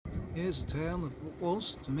Here's a tale of what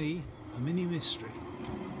was, to me, a mini mystery.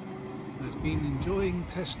 I've been enjoying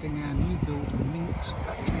testing our new build Minx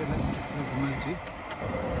battery electric locomotive,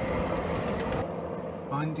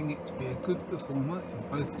 finding it to be a good performer in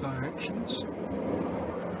both directions,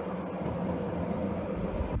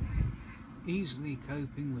 easily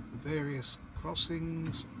coping with the various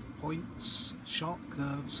crossings, points, sharp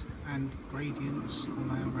curves and gradients on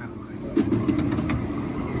our railway.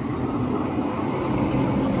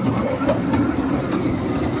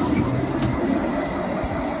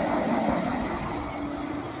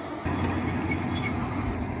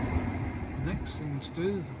 The next thing to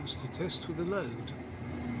do was to test with a load.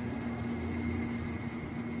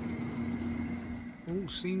 All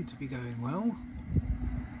seemed to be going well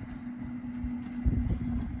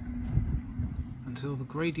until the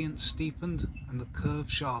gradient steepened and the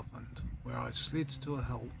curve sharpened, where I slid to a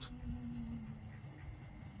halt.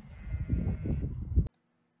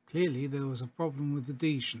 Clearly there was a problem with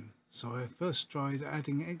adhesion, so I first tried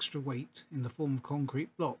adding extra weight in the form of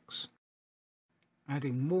concrete blocks.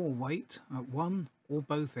 Adding more weight at one or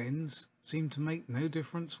both ends seemed to make no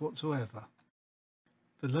difference whatsoever.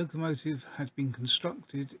 The locomotive had been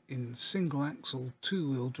constructed in single axle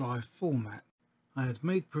two-wheel drive format. I had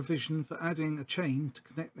made provision for adding a chain to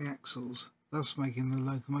connect the axles, thus making the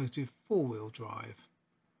locomotive four-wheel drive.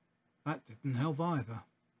 That didn't help either.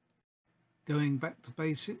 Going back to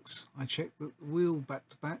basics, I checked that the wheel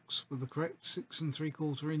back-to-backs were the correct 6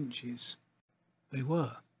 3/4 inches. They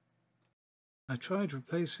were. I tried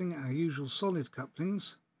replacing our usual solid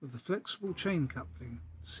couplings with the flexible chain coupling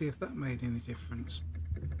to see if that made any difference.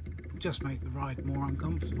 It just made the ride more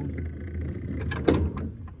uncomfortable.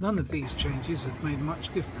 None of these changes had made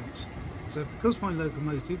much difference, so because my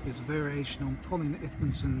locomotive is a variation on Colin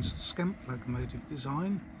Edmondson's Scamp locomotive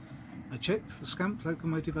design, I checked the Scamp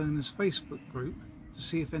locomotive owners Facebook group to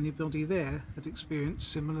see if anybody there had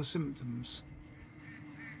experienced similar symptoms.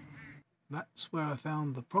 That's where I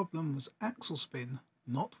found the problem was axle spin,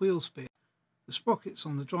 not wheel spin. The sprockets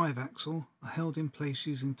on the drive axle are held in place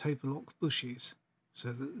using taper lock bushes,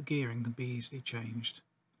 so that the gearing can be easily changed.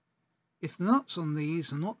 If the nuts on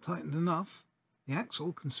these are not tightened enough, the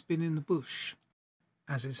axle can spin in the bush,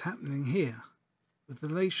 as is happening here. With the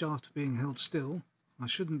lay shaft being held still, I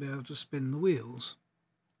shouldn't be able to spin the wheels.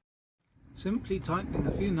 Simply tightening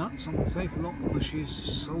a few nuts on the taper lock bushes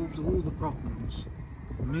solved all the problems.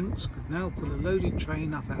 The Minx could now pull a loaded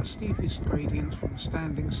train up our steepest gradient from a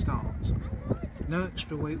standing start. No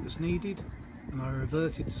extra weight was needed, and I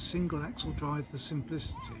reverted to single axle drive for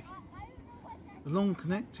simplicity. The long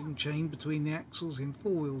connecting chain between the axles in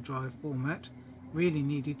four-wheel drive format really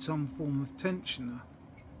needed some form of tensioner,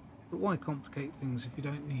 but why complicate things if you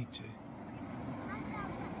don't need to?